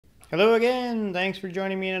Hello again, thanks for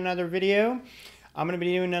joining me in another video. I'm going to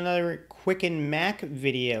be doing another Quicken Mac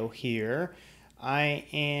video here. I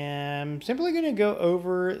am simply going to go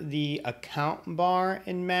over the account bar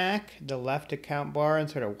in Mac, the left account bar, and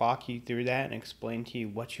sort of walk you through that and explain to you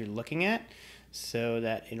what you're looking at so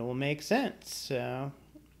that it will make sense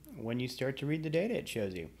when you start to read the data it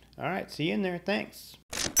shows you. Alright, see you in there, thanks.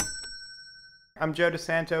 I'm Joe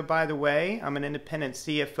DiSanto, by the way. I'm an independent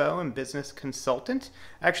CFO and business consultant.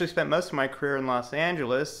 I actually spent most of my career in Los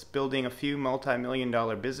Angeles building a few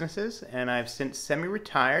multi-million-dollar businesses, and I've since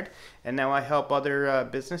semi-retired, and now I help other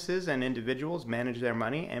businesses and individuals manage their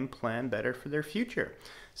money and plan better for their future.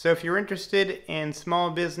 So if you're interested in small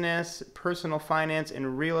business, personal finance,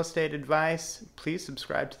 and real estate advice, please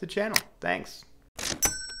subscribe to the channel. Thanks.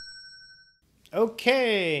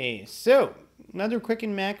 Okay, so another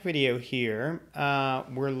Quicken Mac video here.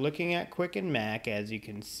 We're looking at Quicken Mac, as you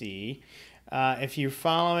can see. If you're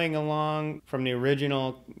following along from the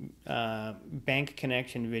original bank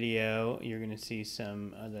connection video, you're going to see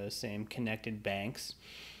some of those same connected banks.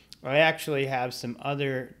 I actually have some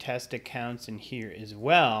other test accounts in here as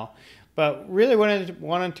well. But really what I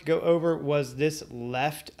wanted to go over was this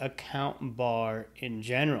left account bar in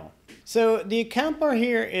general. So the account bar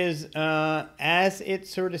here is, as it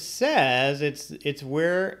sort of says, it's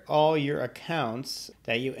where all your accounts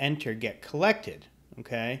that you enter get collected,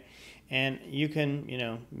 okay? And you can,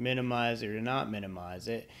 minimize it or not minimize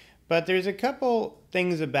it. But there's a couple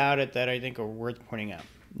things about it that I think are worth pointing out.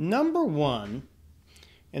 Number one,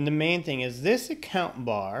 and the main thing is this account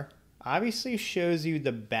bar obviously shows you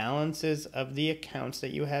the balances of the accounts that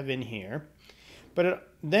you have in here, but it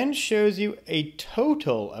then shows you a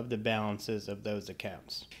total of the balances of those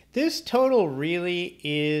accounts. This total really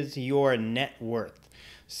is your net worth.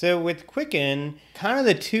 So with Quicken, kind of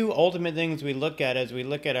the two ultimate things we look at as we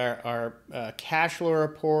look at our cash flow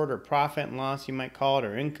report, or profit and loss you might call it,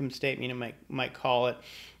 or income statement you might call it,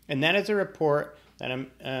 and that is a report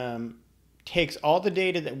that takes all the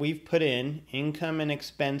data that we've put in, income and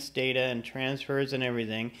expense data and transfers and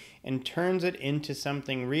everything, and turns it into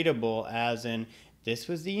something readable, as in, this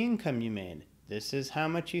was the income you made, this is how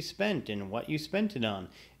much you spent and what you spent it on,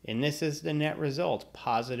 and this is the net result,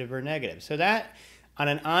 positive or negative. So that, on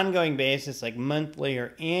an ongoing basis, like monthly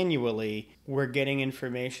or annually, we're getting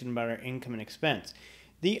information about our income and expense.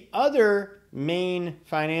 The other main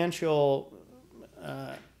financial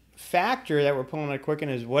factor that we're pulling at Quicken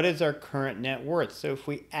is, what is our current net worth? So if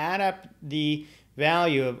we add up the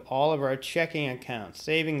value of all of our checking accounts,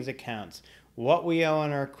 savings accounts, what we owe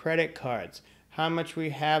on our credit cards, how much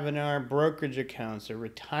we have in our brokerage accounts or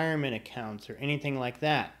retirement accounts or anything like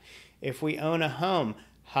that. If we own a home,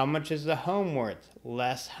 how much is the home worth?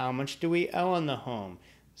 Less how much do we owe on the home?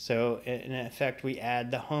 So in effect, we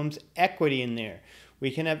add the home's equity in there.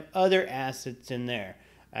 We can have other assets in there.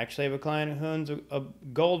 I actually have a client who owns a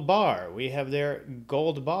gold bar. We have their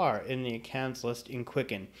gold bar in the accounts list in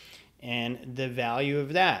Quicken and the value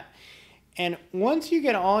of that. And once you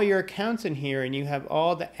get all your accounts in here and you have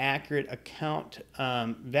all the accurate account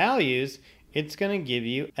values, it's going to give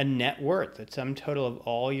you a net worth, the sum total of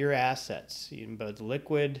all your assets, both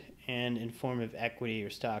liquid and in form of equity or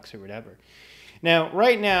stocks or whatever. Now,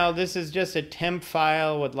 right now, this is just a temp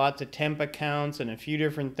file with lots of temp accounts and a few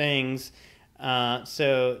different things.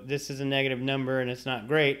 So this is a negative number and it's not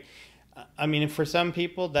great. I mean, for some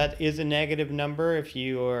people that is a negative number. If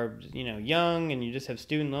you are, young and you just have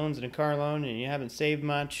student loans and a car loan and you haven't saved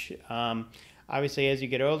much, obviously as you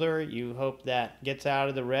get older, you hope that gets out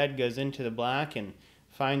of the red, goes into the black, and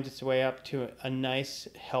finds its way up to a nice,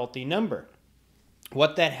 healthy number.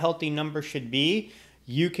 What that healthy number should be,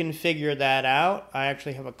 you can figure that out. I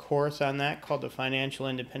actually have a course on that called the Financial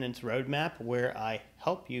Independence Roadmap, where I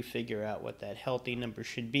help you figure out what that healthy number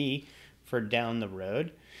should be for down the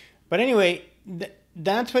road. But anyway,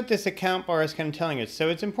 that's what this account bar is kind of telling us. So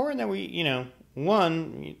it's important that we,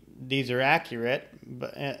 one, these are accurate,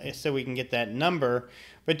 but, so we can get that number.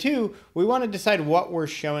 But two, we want to decide what we're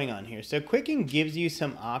showing on here. So Quicken gives you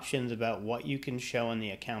some options about what you can show on the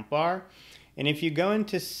account bar. And if you go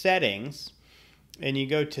into settings and you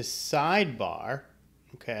go to sidebar,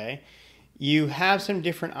 okay, you have some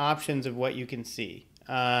different options of what you can see.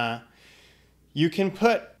 You can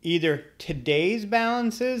put either today's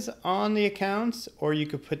balances on the accounts, or you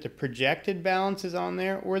could put the projected balances on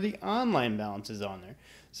there, or the online balances on there.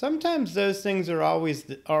 Sometimes those things are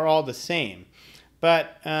all the same.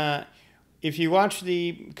 But if you watch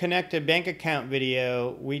the Connected Bank Account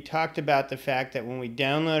video, we talked about the fact that when we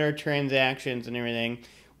download our transactions and everything,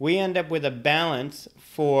 we end up with a balance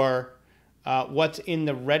for what's in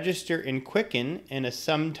the register in Quicken and a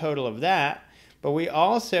sum total of that. but we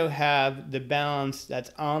also have the balance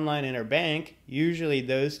that's online in our bank. Usually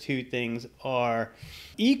those two things are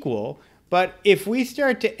equal. But if we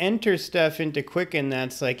start to enter stuff into Quicken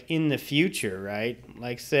that's like in the future, right?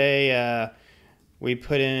 Like say we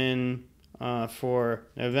put in for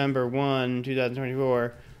November 1,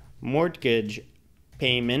 2024, mortgage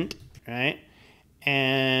payment, right?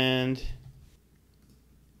 And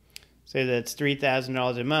say that's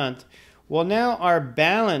 $3,000 a month. Well, now our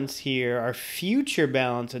balance here, our future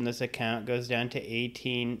balance in this account goes down to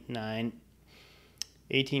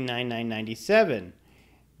 $18,997.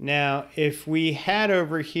 Now, if we had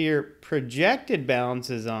over here projected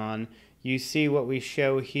balances on, you see what we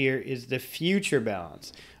show here is the future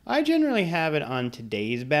balance. I generally have it on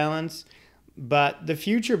today's balance, but the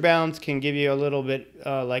future balance can give you a little bit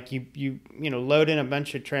like you load in a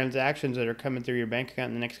bunch of transactions that are coming through your bank account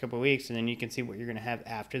in the next couple of weeks, and then you can see what you're going to have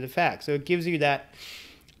after the fact. So it gives you that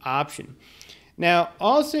option. Now,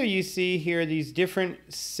 also you see here these different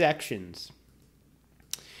sections.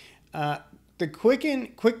 Quicken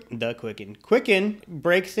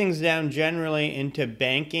breaks things down generally into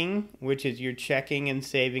banking, which is your checking and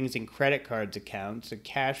savings and credit cards accounts, so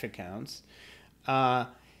cash accounts.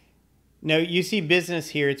 Now, you see business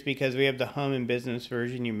here. It's because we have the home and business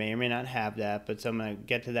version. You may or may not have that, but so I'm going to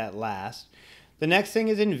get to that last. The next thing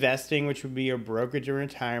is investing, which would be your brokerage and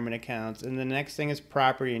retirement accounts. And the next thing is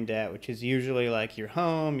property and debt, which is usually like your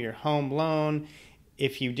home loan.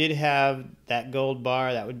 If you did have that gold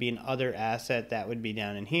bar, that would be an other asset. That would be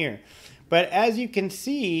down in here. But as you can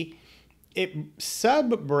see, it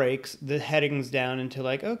sub-breaks the headings down into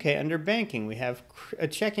like, okay, under banking, we have a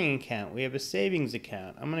checking account. We have a savings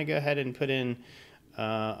account. I'm going to go ahead and put in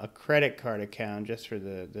a credit card account just for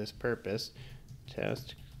this purpose.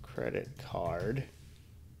 Test credit card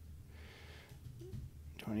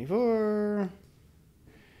 24.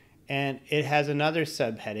 And it has another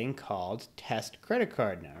subheading called test credit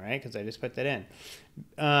card now, right? Because I just put that in.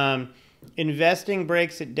 Investing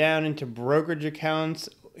breaks it down into brokerage accounts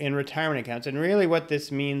and retirement accounts. And really what this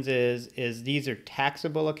means is these are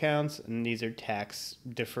taxable accounts and these are tax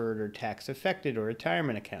deferred or tax affected or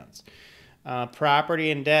retirement accounts. Property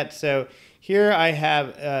and debt. So here I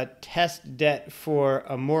have test debt for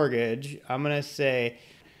a mortgage. I'm going to say,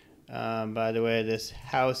 by the way, this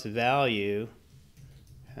house value,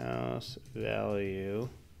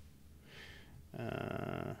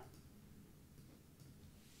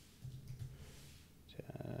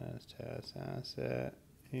 test asset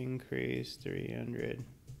increase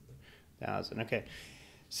 300,000. Okay,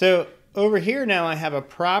 so over here now I have a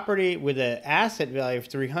property with an asset value of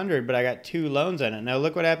 300, but I got two loans on it. Now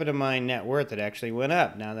look what happened to my net worth. It actually went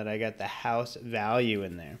up now that I got the house value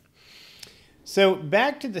in there. So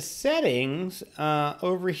back to the settings,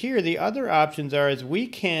 over here, the other options are we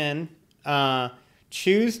can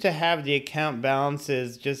choose to have the account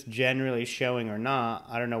balances just generally showing or not.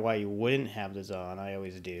 I don't know why you wouldn't have those on. I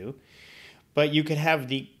always do. But you could have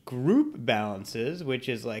the group balances, which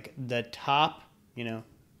is like the top,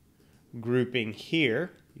 grouping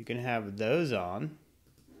here. You can have those on.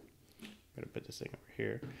 I'm going to put this thing over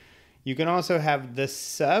here. You can also have the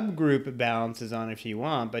subgroup balances on if you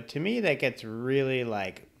want, but to me that gets really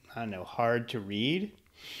like, I don't know, hard to read.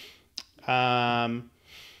 And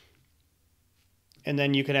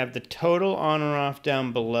then you can have the total on or off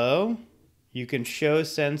down below. You can show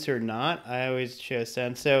sense or not. I always show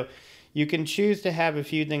sense. So you can choose to have a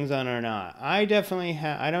few things on or not. I definitely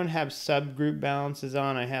I don't have subgroup balances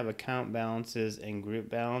on. I have account balances and group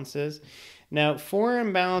balances. Now,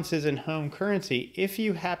 foreign balances in home currency, if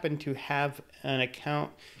you happen to have an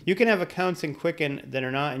account, you can have accounts in Quicken that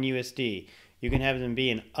are not in USD. You can have them be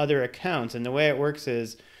in other accounts. And the way it works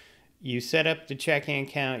is you set up the checking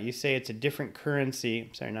account, you say it's a different currency,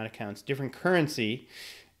 sorry, not accounts, different currency,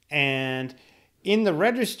 and in the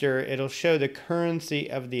register, it'll show the currency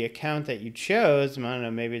of the account that you chose. I don't know,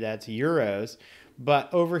 maybe that's euros.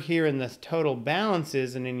 But over here in the total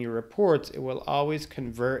balances and in your reports, it will always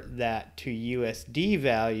convert that to USD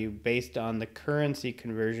value based on the currency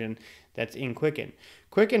conversion that's in Quicken.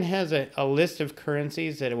 Quicken has a list of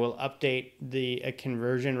currencies that it will update the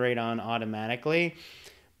conversion rate on automatically.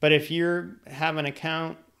 But if you have an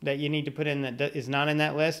account that you need to put in that is not in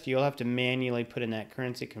that list, you'll have to manually put in that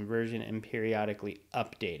currency conversion and periodically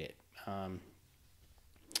update it.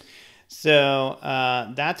 So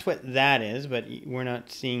that's what that is, but we're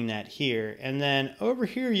not seeing that here. And then over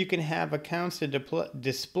here, you can have accounts to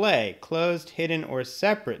display, closed, hidden, or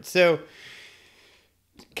separate. So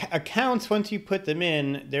accounts, once you put them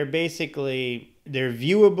in, they're viewable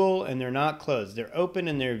and they're not closed. They're open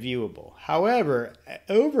and they're viewable. However,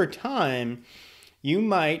 over time, you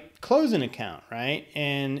might close an account, right?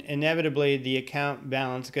 And inevitably the account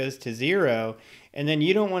balance goes to zero, and then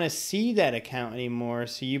you don't want to see that account anymore,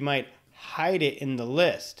 so you might hide it in the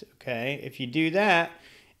list, okay? If you do that,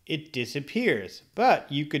 it disappears.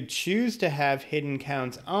 But you could choose to have hidden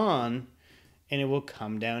counts on, and it will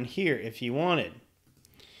come down here if you wanted.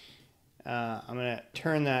 I'm going to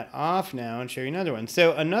turn that off now and show you another one.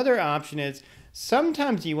 So another option is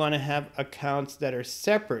sometimes you want to have accounts that are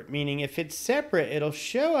separate, meaning if it's separate, it'll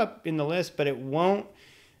show up in the list, but it won't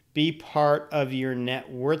be part of your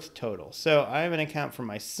net worth total. So I have an account for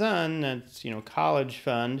my son that's, college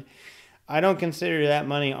fund. I don't consider that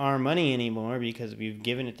money our money anymore because we've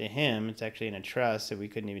given it to him. It's actually in a trust, so we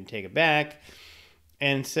couldn't even take it back.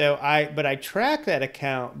 And so I track that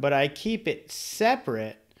account, but I keep it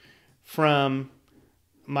separate from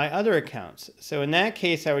my other accounts. So in that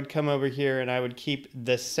case, I would come over here and I would keep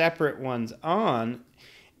the separate ones on,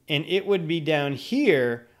 and it would be down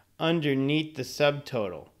here underneath the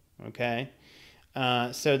subtotal, okay?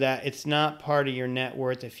 So that it's not part of your net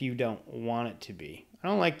worth if you don't want it to be. I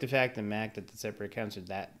don't like the fact that the separate accounts are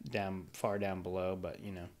that far down below, but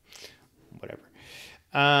whatever.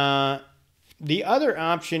 The other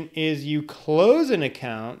option is you close an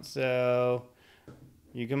account. So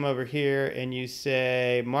you come over here and you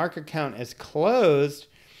say mark account as closed.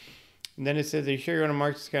 And then it says, are you sure you want to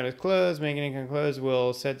mark this account as closed? Make an account closed.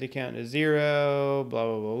 We'll set the account to 0, blah,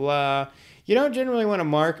 blah, blah, blah. You don't generally want to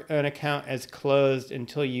mark an account as closed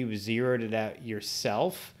until you've zeroed it out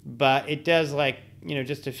yourself. But it does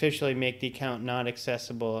just officially make the account not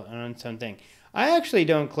accessible on something. I actually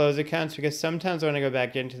don't close accounts because sometimes when I go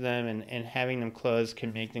back into them and having them closed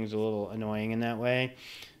can make things a little annoying in that way.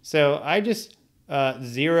 So I just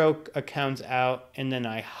zero accounts out and then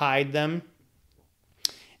I hide them.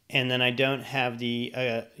 And then I don't have the,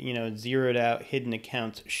 zeroed out hidden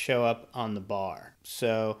accounts show up on the bar.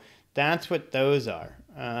 So that's what those are.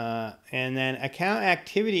 And then account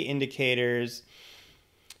activity indicators,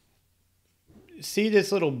 see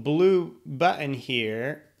this little blue button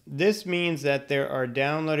here. This means that there are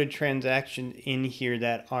downloaded transactions in here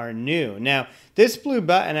that are new. Now, this blue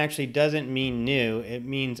button actually doesn't mean new. It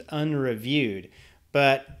means unreviewed.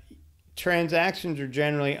 But transactions are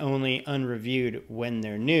generally only unreviewed when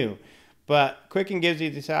they're new. But Quicken gives you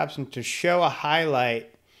this option to show a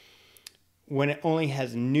highlight when it only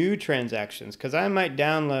has new transactions. Because I might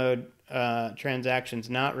download transactions,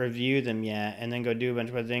 not review them yet, and then go do a bunch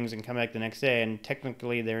of other things and come back the next day, and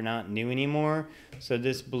technically they're not new anymore. So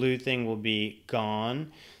this blue thing will be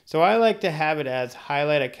gone. So I like to have it as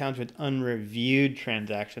highlight accounts with unreviewed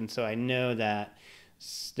transactions, so I know that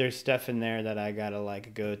there's stuff in there that I gotta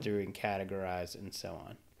go through and categorize and so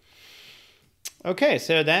on. Okay,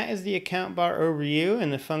 so that is the account bar overview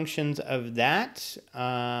and the functions of that.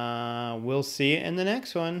 We'll see you in the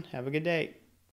next one. Have a good day.